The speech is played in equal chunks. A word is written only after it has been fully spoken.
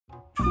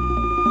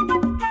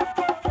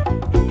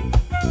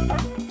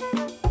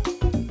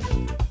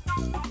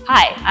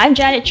Hi, I'm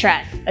Janet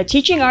Tran, a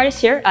teaching artist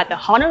here at the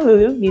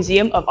Honolulu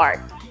Museum of Art.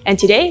 And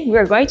today we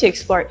are going to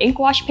explore ink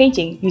wash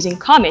painting using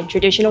common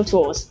traditional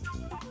tools.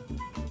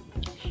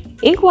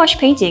 Ink wash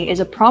painting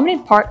is a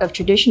prominent part of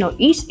traditional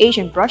East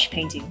Asian brush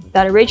painting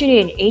that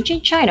originated in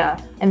ancient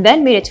China and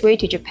then made its way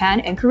to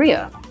Japan and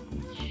Korea.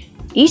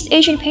 East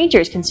Asian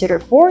painters consider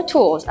 4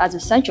 tools as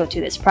essential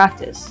to this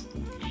practice: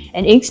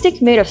 an ink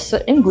stick made of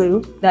soot and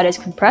glue that is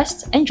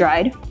compressed and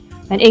dried,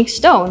 an ink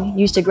stone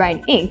used to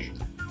grind ink,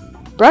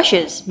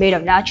 brushes made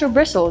of natural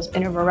bristles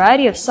in a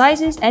variety of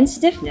sizes and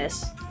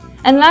stiffness,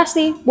 and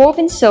lastly,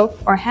 woven silk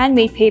or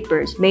handmade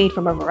papers made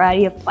from a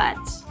variety of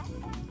plants.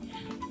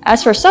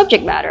 As for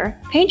subject matter,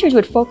 painters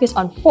would focus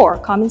on 4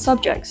 common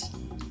subjects: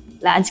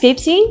 landscape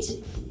scenes,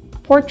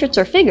 portraits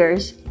or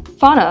figures,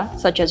 fauna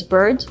such as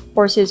birds,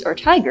 horses, or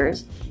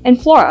tigers, and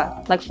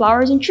flora like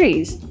flowers and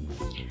trees.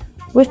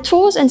 With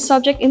tools and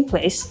subject in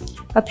place,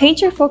 a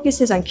painter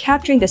focuses on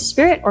capturing the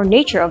spirit or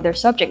nature of their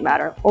subject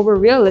matter over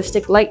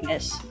realistic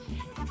likeness.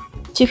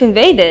 To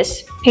convey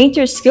this,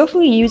 painters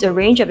skillfully use a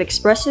range of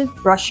expressive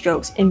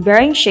brushstrokes in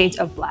varying shades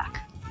of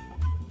black.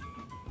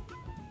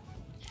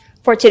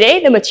 For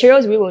today, the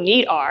materials we will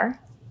need are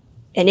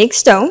an ink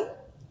stone,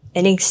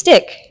 an ink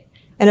stick,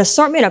 an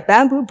assortment of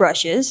bamboo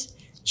brushes,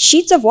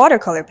 sheets of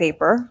watercolor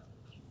paper,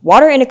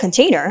 water in a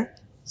container,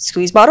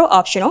 squeeze bottle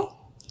optional,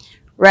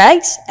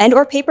 rags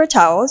and/or paper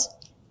towels,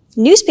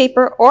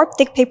 newspaper or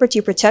thick paper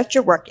to protect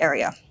your work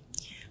area.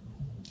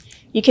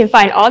 You can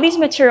find all these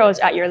materials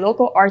at your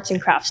local arts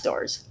and crafts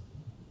stores.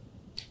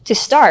 To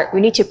start, we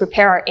need to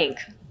prepare our ink.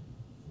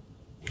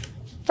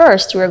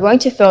 First, we are going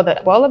to fill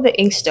the well of the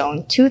ink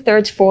stone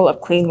 2/3 full of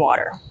clean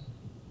water.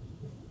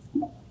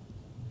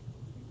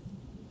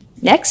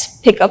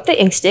 Next, pick up the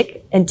ink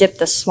stick and dip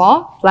the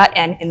small, flat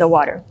end in the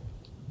water,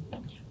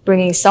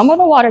 bringing some of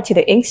the water to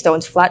the ink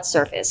stone's flat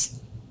surface.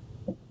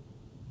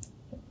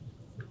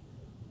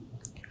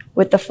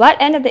 With the flat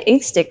end of the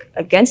ink stick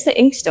against the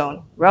ink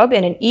stone, rub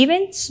in an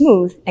even,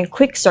 smooth, and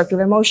quick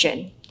circular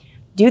motion.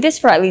 Do this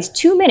for at least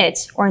 2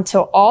 minutes or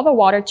until all the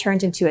water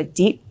turns into a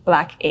deep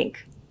black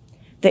ink.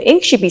 The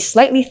ink should be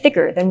slightly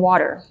thicker than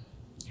water.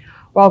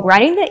 While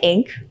grinding the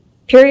ink,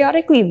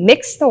 periodically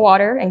mix the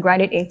water and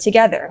grinded ink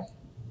together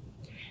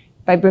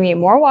by bringing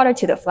more water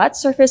to the flat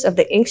surface of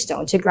the ink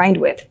stone to grind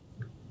with.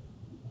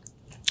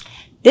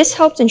 This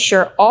helps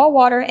ensure all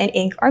water and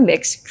ink are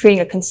mixed,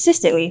 creating a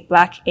consistently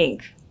black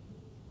ink.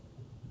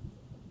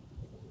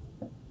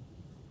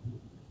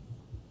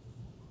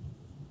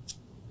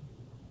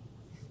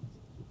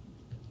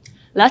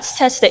 Let's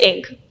test the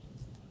ink.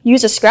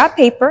 Use a scrap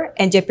paper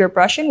and dip your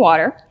brush in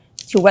water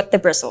to wet the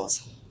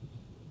bristles.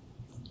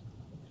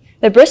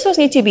 The bristles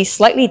need to be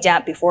slightly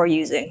damp before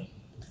using.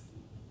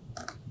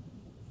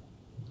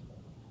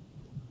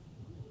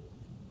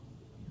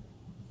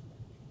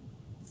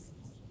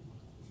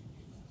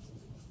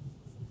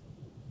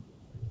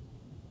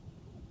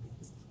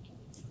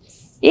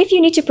 If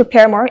you need to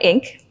prepare more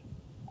ink,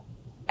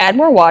 add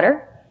more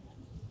water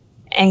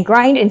and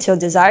grind until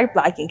desired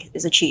black ink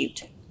is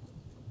achieved.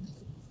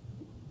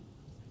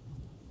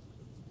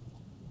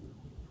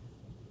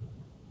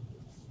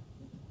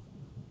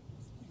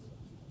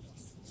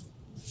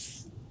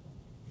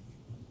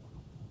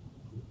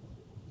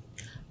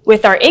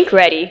 With our ink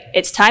ready,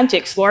 it's time to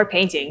explore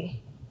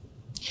painting.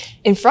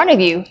 In front of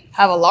you,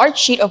 have a large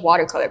sheet of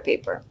watercolor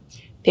paper.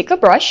 Pick a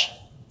brush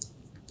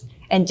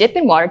and dip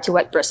in water to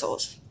wet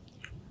bristles.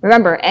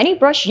 Remember, any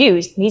brush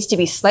used needs to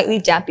be slightly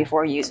damp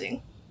before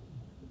using.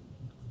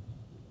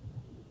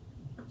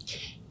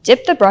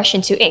 Dip the brush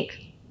into ink.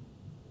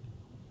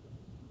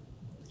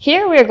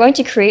 Here we are going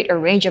to create a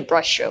range of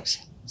brush strokes.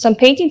 Some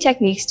painting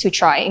techniques to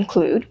try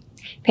include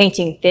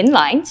painting thin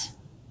lines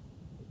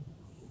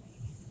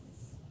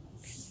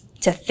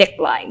to thick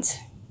lines,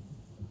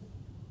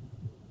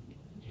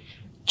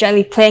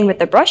 gently playing with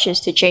the brushes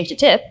to change the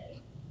tip,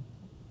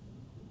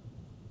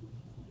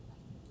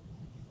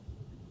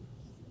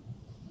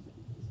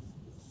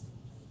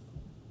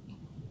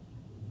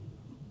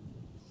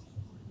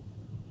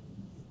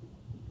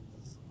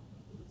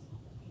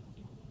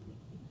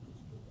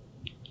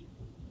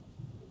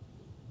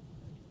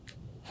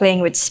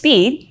 playing with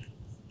speed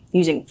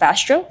using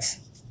fast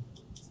strokes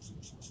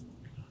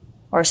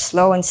or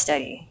slow and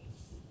steady.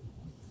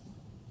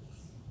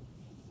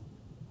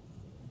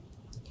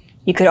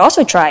 You could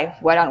also try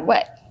wet on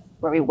wet,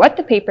 where we wet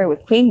the paper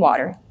with clean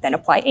water, then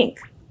apply ink.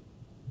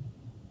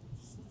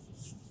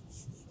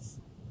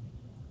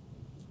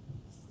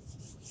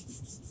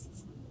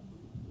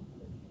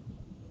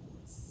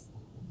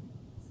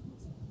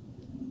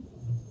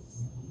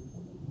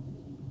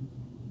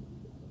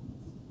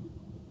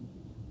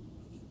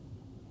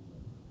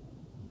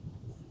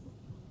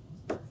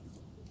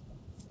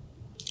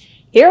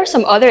 Here are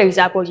some other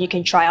examples you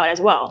can try out as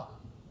well.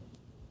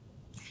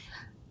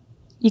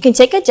 You can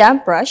take a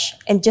damp brush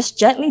and just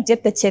gently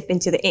dip the tip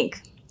into the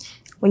ink.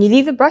 When you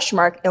leave the brush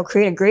mark, it'll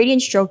create a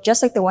gradient stroke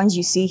just like the ones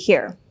you see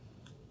here.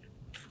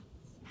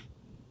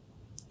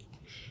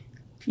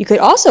 You could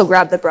also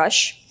grab the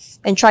brush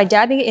and try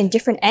dabbing it in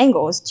different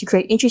angles to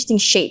create interesting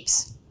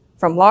shapes.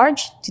 from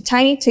large to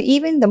tiny to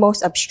even the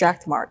most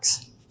abstract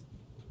marks.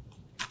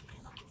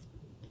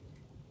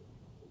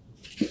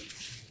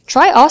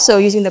 Try also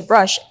using the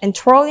brush and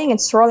twirling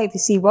and swirling to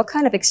see what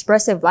kind of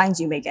expressive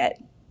lines you may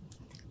get.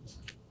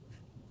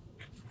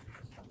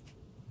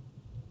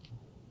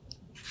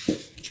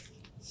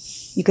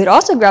 You could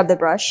also grab the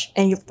brush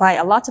and you apply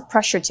a lot of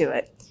pressure to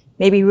it,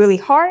 maybe really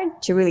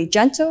hard to really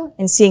gentle,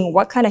 and seeing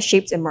what kind of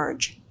shapes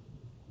emerge.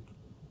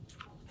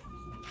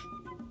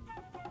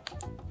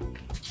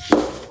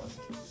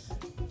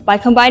 By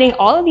combining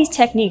all of these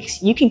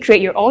techniques, you can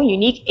create your own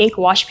unique ink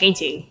wash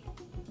painting.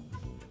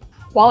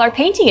 While our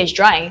painting is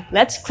drying,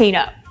 let's clean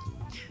up.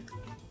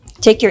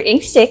 Take your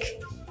ink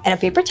stick and a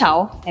paper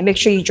towel and make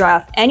sure you dry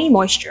off any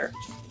moisture.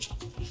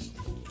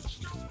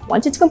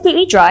 Once it's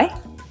completely dry,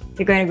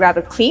 you're going to grab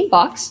a clean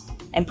box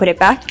and put it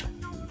back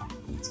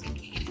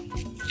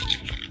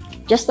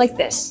just like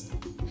this.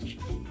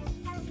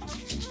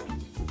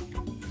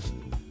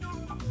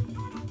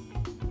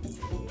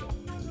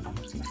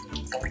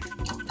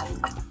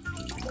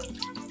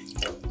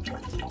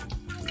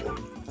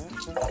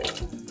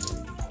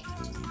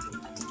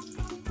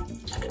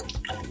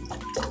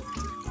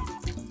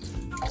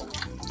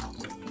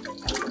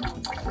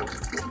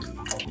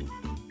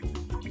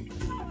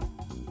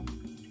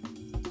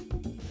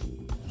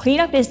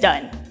 Cleanup is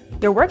done.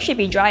 Your work should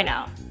be dry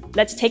now.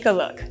 Let's take a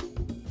look.